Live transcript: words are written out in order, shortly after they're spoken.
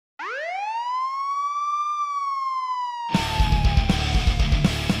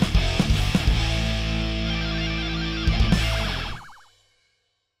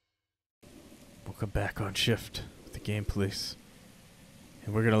Welcome back on shift with the Game Police.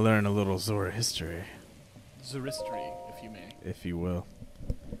 And we're going to learn a little Zora history. Zoristory, if you may. If you will.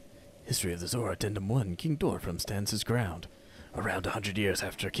 History of the Zora Addendum 1. King Dorephan stands his ground. Around 100 years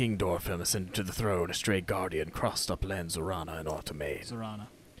after King Dorephan ascended to the throne, a stray guardian crossed upland Zorana and Automade. Zorana.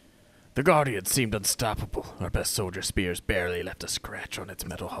 The guardian seemed unstoppable. Our best soldier spears barely left a scratch on its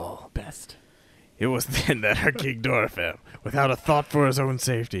metal hull. Best. It was then that our King Dorephan, without a thought for his own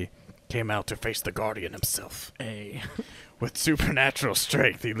safety, came out to face the guardian himself. With supernatural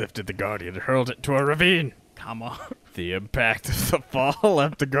strength, he lifted the guardian and hurled it to a ravine. Come on. The impact of the fall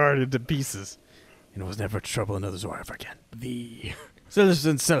left the guardian to pieces, and was never to trouble another Zora ever again. The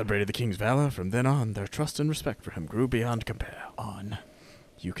Citizens celebrated the king's valor. From then on, their trust and respect for him grew beyond compare.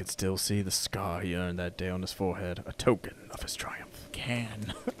 You can still see the scar he earned that day on his forehead, a token of his triumph.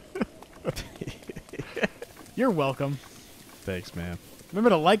 You're welcome. Thanks, man.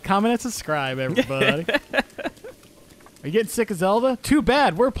 Remember to like, comment, and subscribe, everybody. Are you getting sick of Zelda? Too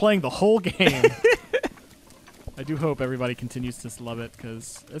bad. We're playing the whole game. I do hope everybody continues to love it,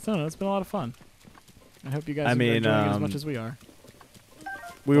 because it's been a lot of fun. I hope you guys are enjoying it as much as we are.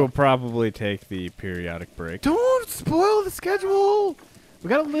 We will probably take the periodic break. Don't spoil the schedule! We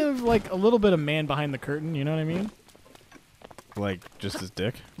gotta live like a little bit of man behind the curtain, you know what I mean? Like, just his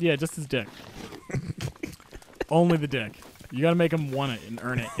dick? Yeah, just his dick. Only the dick. You gotta make him want it and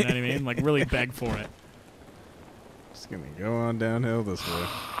earn it, you know what I mean? Like, really beg for it. Just gonna go on downhill this way.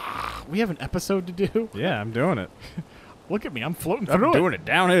 We have an episode to do? Yeah, I'm doing it. Look at me, I'm floating through I'm doing it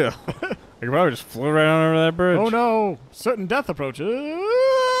downhill. I could probably just float right on over that bridge. Oh no, certain death approaches.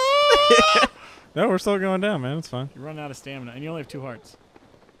 No, we're still going down, man. It's fine. You run out of stamina, and you only have 2 hearts.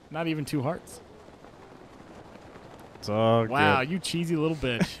 Not even 2 hearts. It's all wow, good. you cheesy little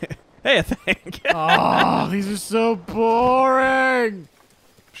bitch. Hey, I think. Oh, these are so boring.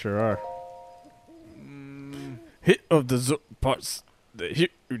 Sure are. Hit of the parts. The hit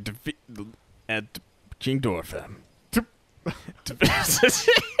who defeat at King Dorephan.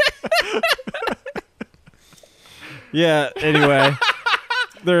 Yeah, anyway.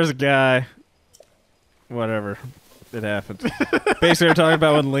 There's a guy. Whatever. It happened. Basically, we're talking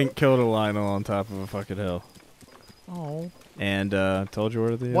about when Link killed a Lionel on top of a fucking hill. Oh. And told you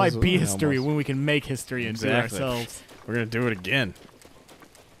where the Why be history when we can make history and do it ourselves? We're going to do it again.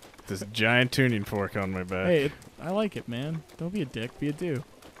 This giant tuning fork on my back. Hey, I like it, man. Don't be a dick. Be a do.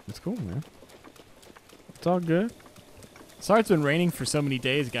 It's cool, man. It's all good. Sorry it's been raining for so many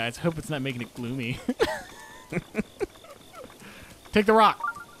days, guys. I hope it's not making it gloomy. Take the rock.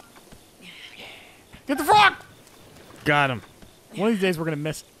 Get the frog! Got him. One of these days we're going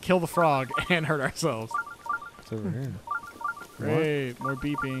to kill the frog and hurt ourselves. It's over here. Great. More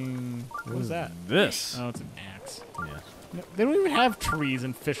beeping. What is that? This. Oh, it's an axe. Yeah. No, they don't even have trees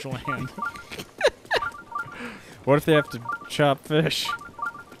in Fishland. What if they have to chop fish?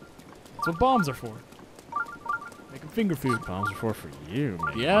 That's what bombs are for. Making finger food. Bombs are for you,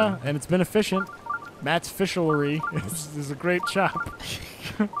 man. Yeah, and it's been efficient. Matt's fishlery is a great chop.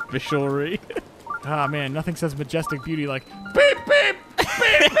 Fishlery. Ah, man, nothing says majestic beauty like beep, beep,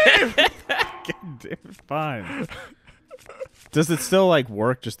 beep, beep. God damn, fine. Does it still, like,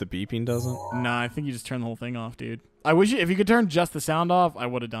 work, just the beeping doesn't? Nah, I think you just turn the whole thing off, dude. I wish if you could turn just the sound off, I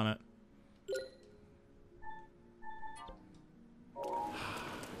would have done it.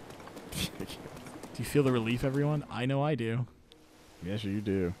 Do you feel the relief, everyone? I know I do. Yes, you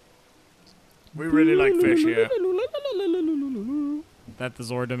do. We really like fish here. That the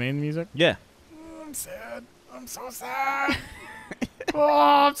Zora domain music? Yeah. Oh, I'm sad. I'm so sad.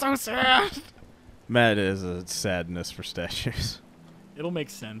 Oh, I'm so sad. Matt is a sadness for statues. It'll make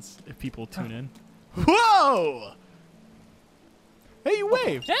sense if people tune in. Whoa! Hey, you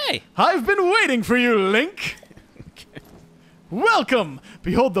waved. Hey! I've been waiting for you, Link. Welcome!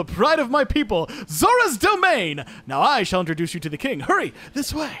 Behold the pride of my people, Zora's domain! Now I shall introduce you to the king. Hurry,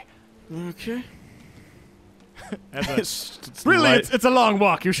 this way. Okay. Really, it's a long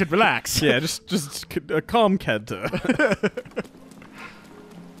walk. You should relax. Yeah, just a calm canter.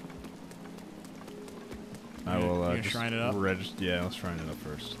 I will just shrine it up. Yeah, let's shrine it up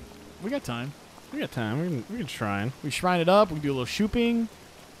first. We got time. We got time. We can shrine. We shrine it up. We can do a little shooping.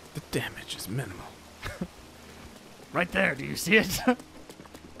 The damage is minimal. Right there. Do you see it?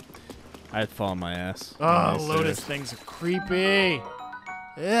 I'd fall on my ass. Oh, lotus things are creepy.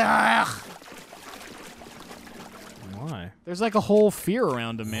 Ugh. Why? There's like a whole fear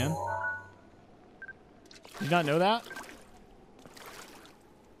around him, man. Did you not know that?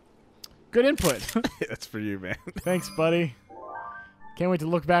 Good input. That's for you, man. Thanks, buddy. Can't wait to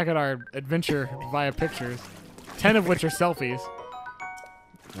look back at our adventure via pictures. 10 of which are selfies.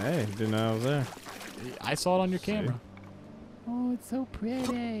 Hey, didn't know I was there. I saw it on your camera. Oh, it's so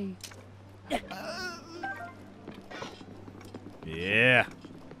pretty. Yeah.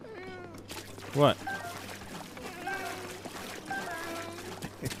 What?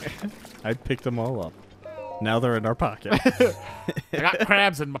 I picked them all up. Now they're in our pocket. I got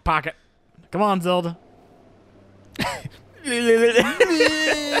crabs in my pocket. Come on, Zelda.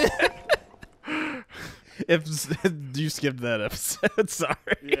 If you skipped that episode, sorry.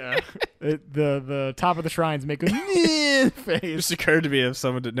 Yeah. The top of the shrines make a face. It just occurred to me if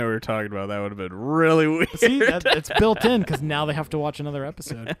someone didn't know what we were talking about, that would have been really weird. See, it's built in because now they have to watch another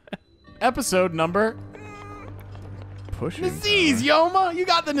episode. Episode number... Pushing. Nazeez, Yoma! You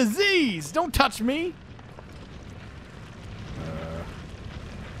got the Nazeez! Don't touch me!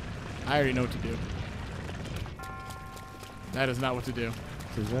 I already know what to do. That is not what to do.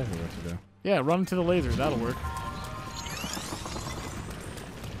 That's exactly what to do. Yeah, run into the lasers. That'll work.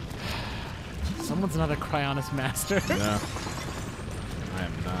 Someone's not a Cryonis master. No. I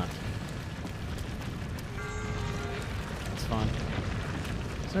am not. It's fun.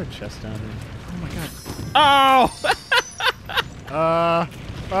 Is there a chest down here? Oh my god. Oh!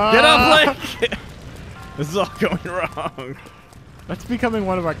 Get up, Link! This is all going wrong. That's becoming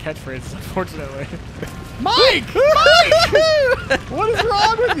one of our catchphrases, unfortunately. Mike! Mike! What is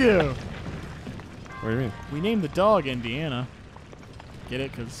wrong with you? What do you mean? We named the dog Indiana. Get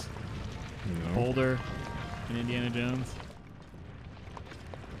it? Because No. Boulder and Indiana Jones.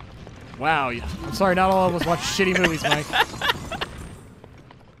 Wow. I'm sorry, not all of us watch shitty movies, Mike.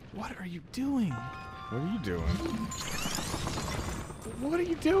 What are you doing? What are you doing? What are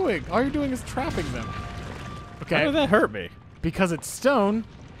you doing? All you're doing is trapping them. Okay. How did that hurt me? Because it's stone,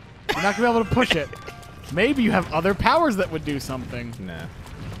 you're not going to be able to push it. Maybe you have other powers that would do something. Nah.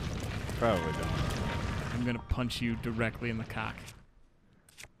 Probably don't. I'm going to punch you directly in the cock.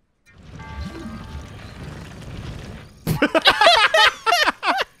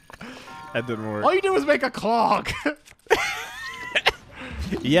 That didn't work. All you do is make a clog.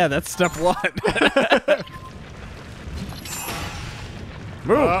 Yeah, that's step one.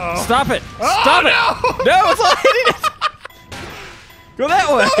 Move! Uh-oh. Stop it! Oh, Stop it! no! No, it's all hitting it! Go that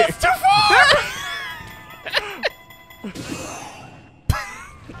way! Oh, that's too far!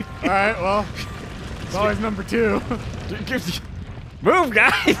 Alright, well, it's always number 2. Move,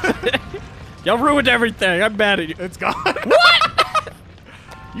 guys! Y'all ruined everything. I'm mad at you. It's gone. What?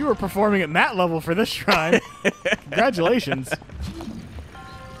 You were performing at that level for this shrine. Congratulations.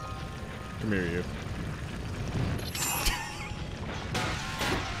 Come here, you.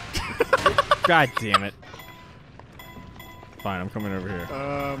 God damn it. Fine, I'm coming over here.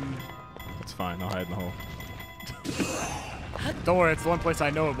 That's fine. I'll hide in the hole. Don't worry, it's the one place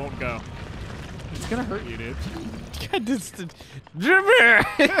I know it won't go. It's gonna hurt you, dude. God, this. Come here!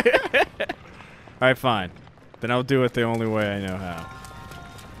 Alright, fine. Then I'll do it the only way I know how.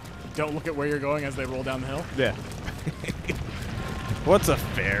 Don't look at where you're going as they roll down the hill. Yeah. What's a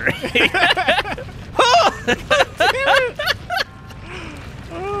fairy?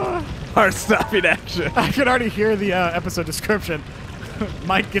 Heart-stopping action. I can already hear the episode description.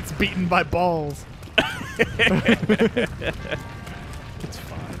 Mike gets beaten by balls. It's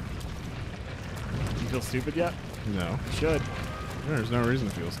fine. You feel stupid yet? No. You should. There's no reason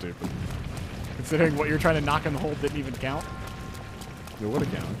to feel stupid. Considering what you're trying to knock in the hole didn't even count. It would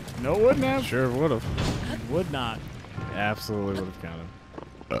have counted. No, it wouldn't have. Sure, it would have. Would not. Absolutely would have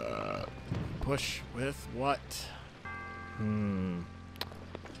counted. Push with what?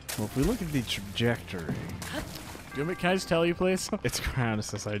 Well, if we look at the trajectory, Can I just tell you, please? it's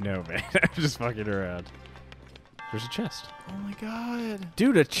Cryonis, I know, man. I'm just fucking around. There's a chest. Oh my god.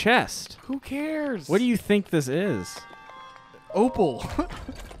 Dude, a chest. Who cares? What do you think this is? Opal.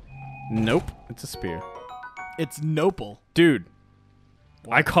 Nope. It's a spear. It's Nopal. Dude.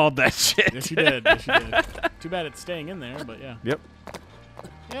 What? I called that shit. Yes, you did. Yes, you did. Too bad it's staying in there, but yeah. Yep.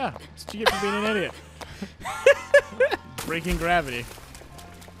 Yeah, that's what you get for being an idiot. Breaking gravity.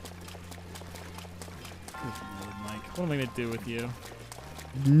 Good Lord, Mike. What am I going to do with you?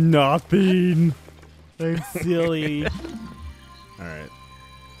 Nothing. I'm silly. Alright.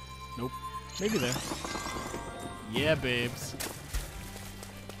 Nope. Maybe there. Yeah, babes.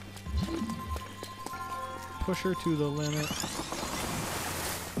 Push her to the limit.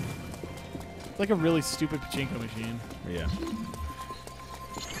 It's like a really stupid pachinko machine. Yeah.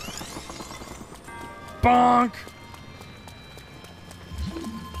 Bonk!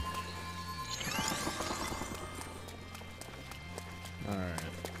 Alright.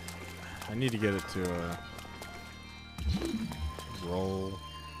 I need to get it to roll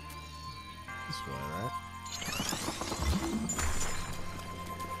this way, right?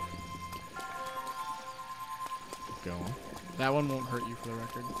 going. That one won't hurt you for the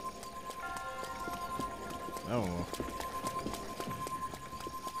record. Oh.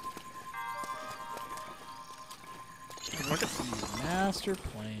 Look at the master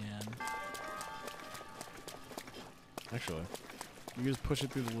plan. Actually. You just push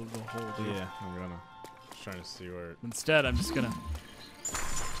it through the hole, dude. Yeah, I'm gonna. Just trying to see where. Instead, I'm just gonna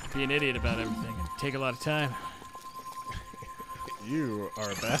be an idiot about everything and take a lot of time. You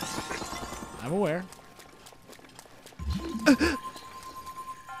are a bastard. I'm aware.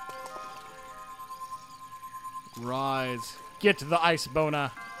 Rise. Get to the ice,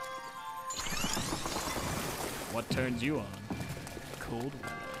 Bona. What turns you on? Cold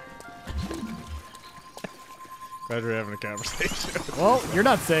weather. Glad we're having a conversation. Well, you're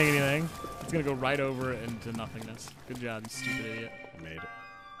not saying anything. It's gonna go right over it into nothingness. Good job, you stupid idiot. Made it.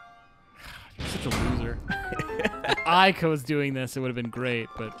 You're such a loser. If Aiko was doing this, it would have been great,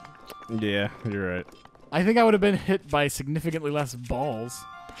 but Yeah, you're right. I think I would have been hit by significantly less balls.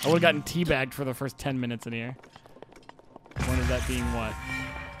 I would have gotten teabagged for the first 10 minutes in here. One of that being what?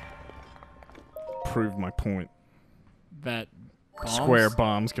 Prove my point. That bombs? Square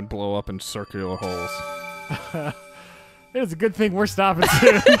bombs can blow up in circular holes. It's a good thing we're stopping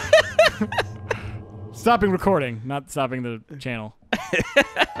soon. Stopping recording, not stopping the channel.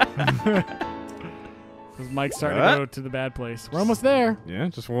 Because Mike's starting to go to the bad place. We're almost there. Yeah,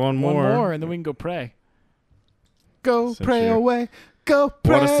 just one more. One more, and then we can go pray. Go Since pray you away. Go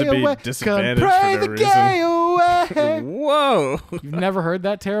pray want us to be away. disadvantaged Come pray for no the reason. gay away. Whoa! You've never heard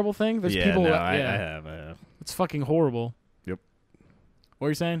that terrible thing? There's Yeah, people. no, that, I yeah. have. I have. It's fucking horrible. Yep. What were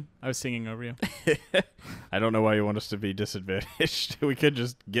you saying? I was singing over you. I don't know why you want us to be disadvantaged. We could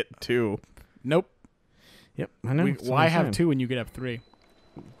just get 2. Nope. Yep, I know. Why have 2 when you could have 3?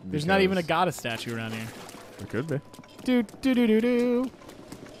 There's not even a goddess statue around here. There could be. Do do do do do.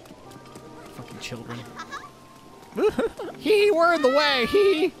 Fucking children. Hee, we're in the way.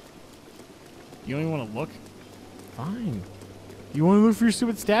 Hee. You don't even want to look. Fine. You want to look for your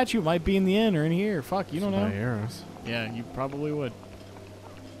stupid statue? It might be in the inn or in here. Fuck, you don't know. My arrows. Yeah, you probably would.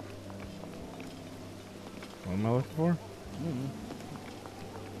 What am I looking for?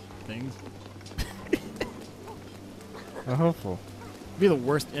 Things. A hopeful. Be the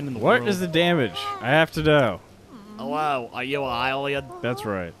worst inn in the world. What is the damage? I have to know. Hello, are you an alien? That's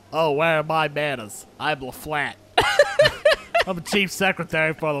right. Oh, where are my manners? I'm LaFlat. I'm the chief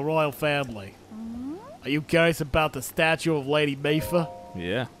secretary for the royal family. Are you curious about the statue of Lady Mifa?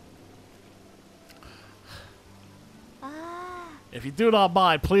 Yeah. If you do not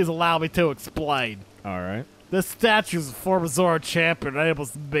mind, please allow me to explain. All right. This statue is a former Zora champion. Her name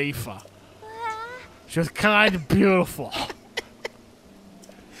was Mifa. She was kind and beautiful.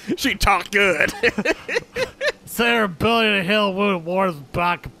 She talked good. Sarah Billion and Hill Wood Wars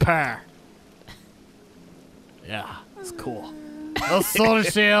back compare. Yeah, it's cool. Those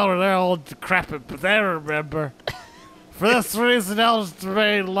soldiers she held are they're all decrepit, but they remember. For this reason, elders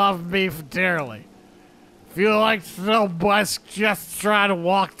may love me dearly. If you like to know, I suggest try to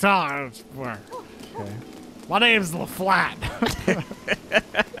walk towards her. Okay. My name's LaFlat.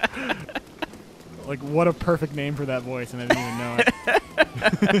 Like, what a perfect name for that voice, and I didn't even know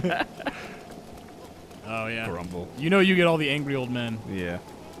it. Oh, yeah. Grumble. You know you get all the angry old men. Yeah.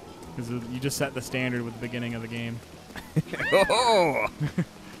 Because you just set the standard with the beginning of the game. Oh!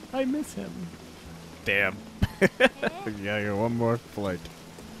 I miss him. Damn. You gotta get one more flight.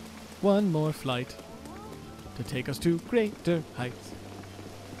 One more flight to take us to greater heights.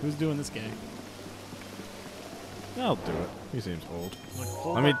 Who's doing this game? I'll do it. He seems old. Like,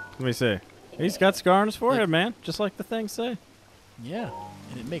 Let me see. He's got scar on his forehead, man. Just like the things say. yeah,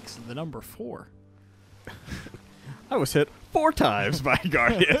 and it makes the number 4. I was hit 4 times by a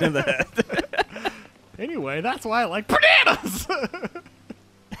guardian in the head. Anyway, that's why I like bananas!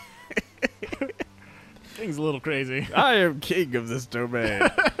 Thing's a little crazy. I am king of this domain.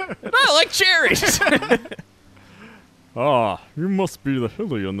 And I like cherries. Ah, you must be the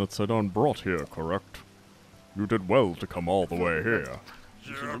Hillian that Sidon brought here, correct? You did well to come all the way here.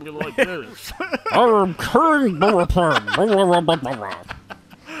 Like this. I am King Dorephan.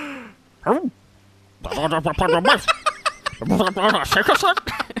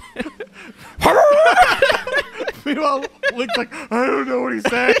 Meanwhile, Link's like, I don't know what he's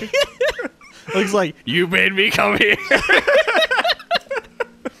saying. Looks like you made me come here. I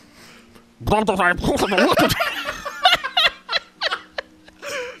can't do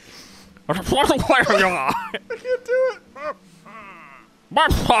it.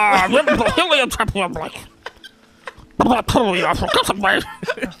 The Hillian champion, like.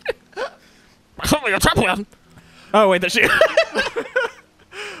 Oh, wait, the shit.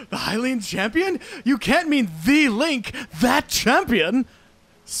 The Hylian champion? You can't mean the Link, that champion!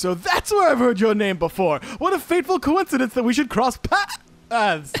 So that's where I've heard your name before. What a fateful coincidence that we should cross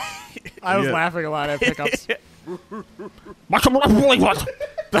paths. I was laughing a lot at pickups. Like,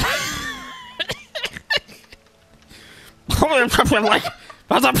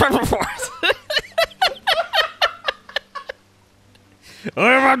 that's a purple force.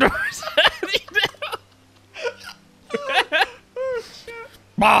 Where are my doors?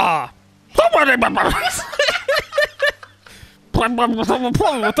 Bah! Somebody, my brothers!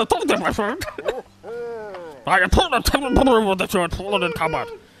 With the thunder, my friend. I am told a terrible that you had fallen in combat,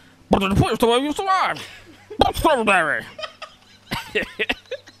 but it appears the way you survived. But extraordinary.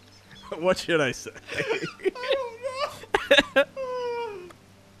 What should I say?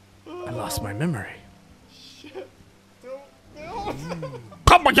 I lost my memory. Shit. Don't.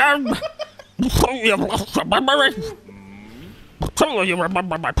 Come again! You have lost your memory? Surely you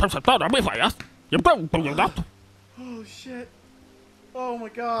remember my persona, yes? You don't, do you not? Oh, shit. Oh, my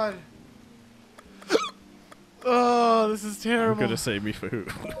God. Oh, this is terrible. I'm gonna say me for who?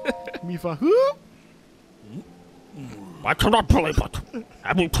 Me for who? I cannot believe it.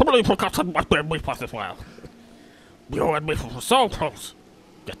 Have you totally forgotten what made me fuss as well? You and me were so close,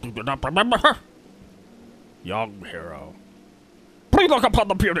 yet you do not remember her? Young hero. Please look upon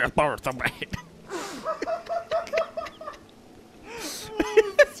the beauty of birth and maid.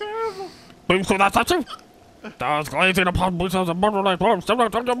 It's terrible. Do you see that statue? Stars glazing upon me as a murder-like worm, still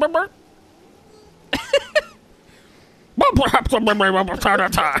don't you remember? But perhaps a memory will return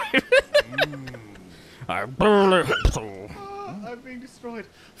in time. I barely hope so. I'm being destroyed.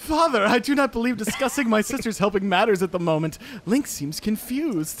 Father, I do not believe discussing my sister's helping matters at the moment. Link seems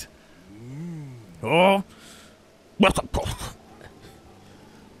confused. Oh, yes, of course.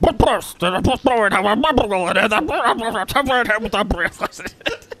 But first, did I put forward how memorable it is? I'm tempered him with a breath.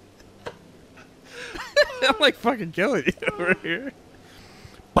 I'm like fucking killing you over here.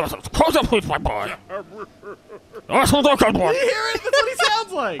 But it's close up, please, my boy. This was a good one. You hear it? That's what he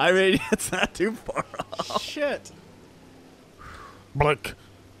sounds like. I mean, it's not too far off. Shit. Blake,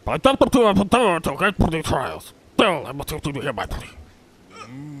 I dumped him to a potato to get through these trials. Still, I must you to hear my plea.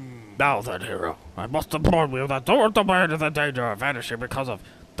 Now then, hero, I must inform you that Zora the man is in danger of vanishing because of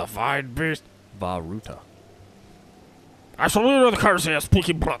divine beast Varuta. I shall leave you the courtesy of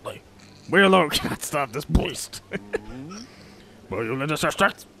speaking bluntly. We alone cannot stop this beast. Will you lend us your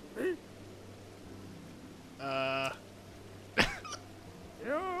strength?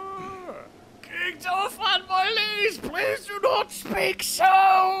 King Dorephan, my liege, please do not speak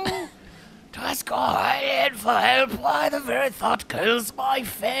so. To ask our Hylian for help, why the very thought kills my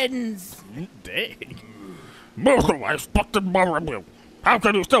fins. Dang. Muzu, I expected more of you. How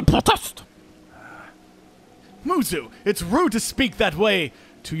can you still protest? Muzu, it's rude to speak that way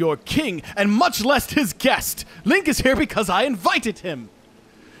to your king, and much less his guest. Link is here because I invited him.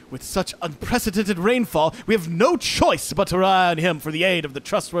 With such unprecedented rainfall, we have no choice but to rely on him for the aid of the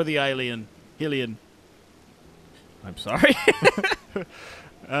trustworthy Hylian. I'm sorry.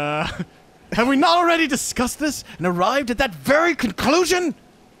 Have we not already discussed this and arrived at that very conclusion?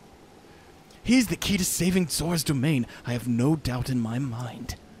 He's the key to saving Zora's domain. I have no doubt in my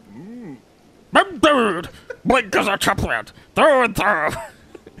mind. Dude, Blink is a champion, through and through.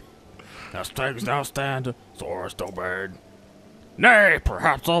 As things now stand, Zora's domain, nay,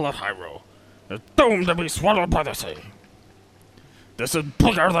 perhaps all of Hyrule, is doomed to be swallowed by the sea. This is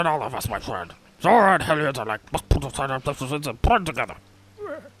bigger than all of us, my friend. Zora and Hylians alike must put aside our differences and plan together.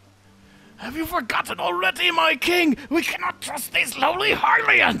 Have you forgotten already, my king? We cannot trust these lowly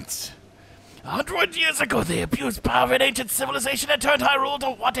Hylians. 100 years ago, they abused power of an ancient civilization and turned Hyrule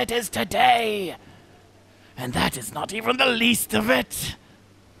to what it is today. And that is not even the least of it.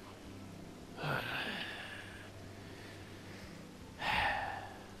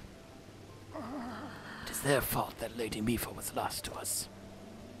 It is their fault that Lady Mipha was lost to us.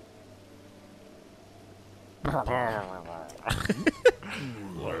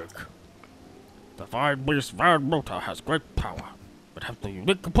 Look, the fine beast Van Mota has great power, but has the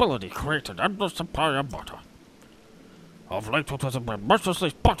unique ability to create an endless supply of water. Of late, it has been mercilessly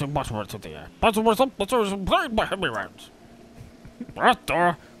spotting water into the air. As a result, the series is plagued by heavy rains. But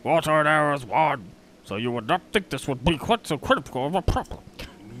there, water and air is one, so you would not think this would be quite so critical of a problem.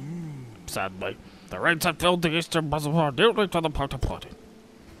 Sadly, the rains have filled the eastern reservoir nearly to the point of flooding.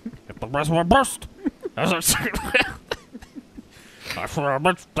 If the reservoir burst, as I said, I fear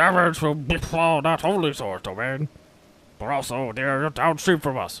immense damage will befall not only Zora's domain, but also near downstream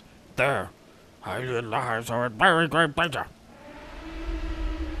from us. There, Hylian lives are in very grave danger.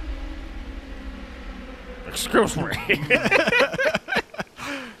 Excuse me.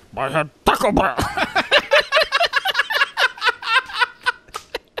 I had Taco Bell.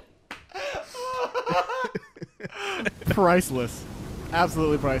 Priceless.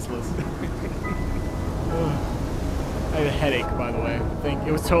 Absolutely priceless. I had a headache, by the way. I think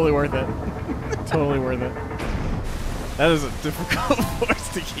it was totally worth it. Totally worth it. That is a difficult voice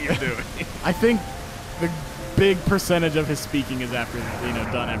to keep doing. I think the big percentage of his speaking is after,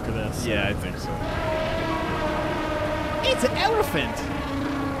 done after this. Yeah, I think so. It's an elephant.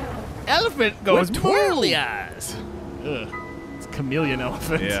 Elephant goes twirly eyes. Ugh. It's a chameleon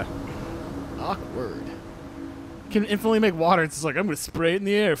elephant. Yeah. Awkward. Can infinitely make water. It's just like, I'm going to spray it in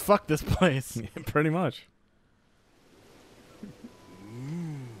the air. Fuck this place. Pretty much.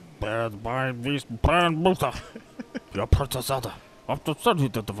 Bad by beast, brand Buddha. Your Princess Zelda, after studying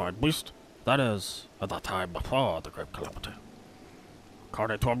the divine beast, that is, at the time before the Great Calamity.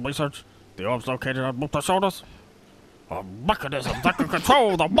 According to our research, the orbs located on Buddha's shoulders are mechanisms that can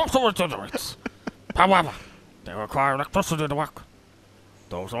control the motor it generates. However, they require electricity to work.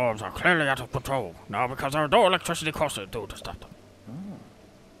 Those orbs are clearly out of control now because there is no electricity coursing due to stop them.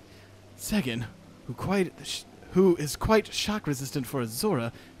 Sagan, who is quite shock resistant for a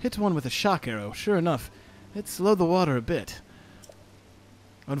Zora, hit one with a shock arrow. Sure enough, it slowed the water a bit.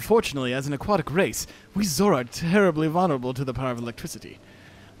 Unfortunately, as an aquatic race, we Zora are terribly vulnerable to the power of electricity.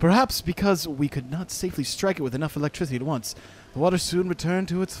 Perhaps because we could not safely strike it with enough electricity at once, the water soon returned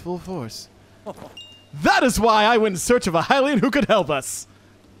to its full force. That is why I went in search of a Hylian who could help us!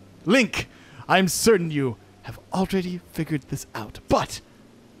 Link, I'm certain you have already figured this out, but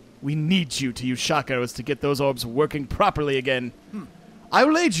we need you to use shock arrows to get those orbs working properly again. I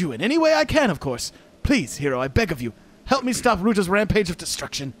will aid you in any way I can, of course. Please, hero, I beg of you, help me stop Ruta's rampage of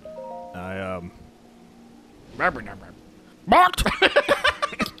destruction. What?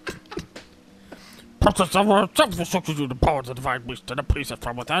 Princess Zelda herself instructed you to power the divine beast and appease it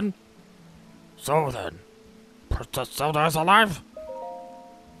from within. So then, Princess Zelda is alive?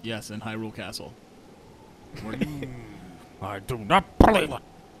 Yes, in Hyrule Castle. I do not believe it.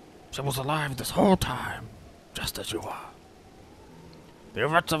 She was alive this whole time, just as you are. The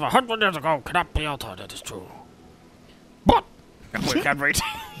events of 100 years ago cannot be altered, it is true. But if we can reach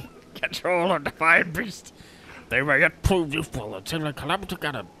control of the divine beast, they may yet prove useful until a calamity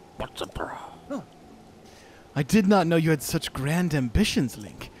can it once and for all. I did not know you had such grand ambitions,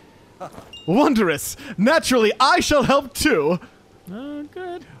 Link. Wondrous! Naturally, I shall help too! Oh,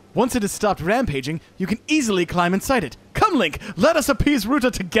 good. Once it has stopped rampaging, you can easily climb inside it. Come, Link, let us appease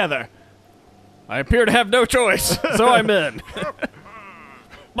Ruta together! I appear to have no choice, so I'm in.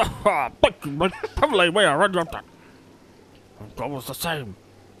 Thank you, but probably we are ready up there. Our goal is the same.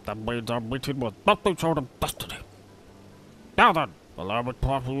 That means our meeting with nothing short of destiny. Now then, allow me to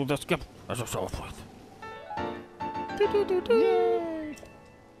offer you this gift as a show of faith. Yay!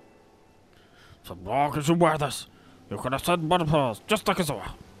 So long as you wear this, you can ascend butterflies just like a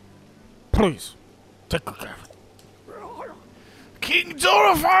Zora. Please, take good care of it. King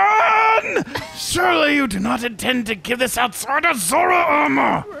Dorephan! Surely you do not intend to give this outsider Zora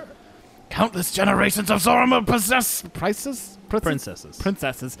armor! Countless generations of Zora Princesses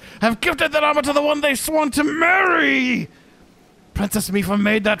have gifted that armor to the one they sworn to marry! Princess Mifa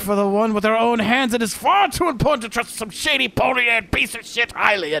made that for the one with her own hands. It is far too important to trust some shady pony-head piece of shit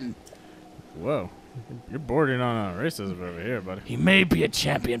Hylian. Whoa. You're bordering on racism over here, buddy. He may be a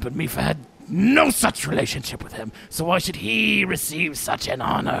champion, but Mifa had no such relationship with him, so why should he receive such an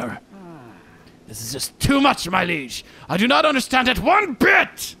honor? This is just too much, my liege. I do not understand it one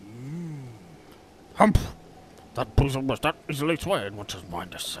bit! Humph! That bosom was not easily swayed once his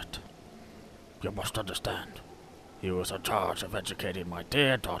mind is set. You must understand. He was in charge of educating my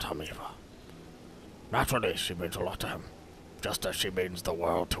dear daughter Mifa. Naturally, she means a lot to him, just as she means the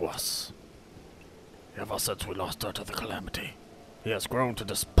world to us. Ever since we lost her to the calamity, he has grown to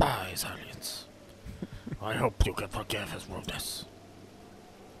despise aliens. I hope you can forgive his rudeness.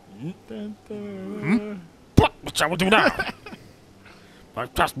 What shall we do now? I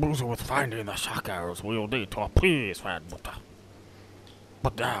tasked Muzu with finding the shock arrows we will need to appease Van Buddha.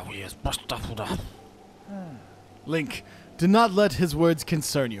 But now he is brushed off enough. Link, do not let his words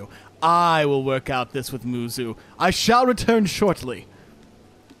concern you. I will work out this with Muzu. I shall return shortly.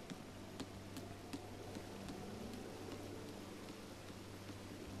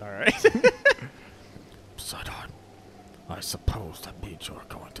 Alright. Sidon, I suppose that means you are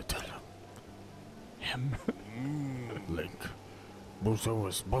going to tell him. Link, Muzu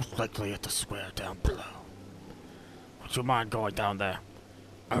is most likely at the square down below. Would you mind going down there?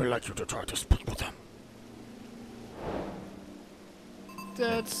 I would like you to try to speak with him.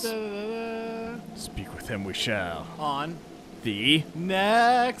 Speak with him we shall. On. the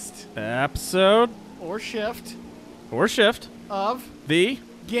Next episode or shift of of the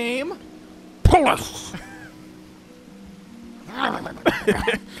game. Pull us!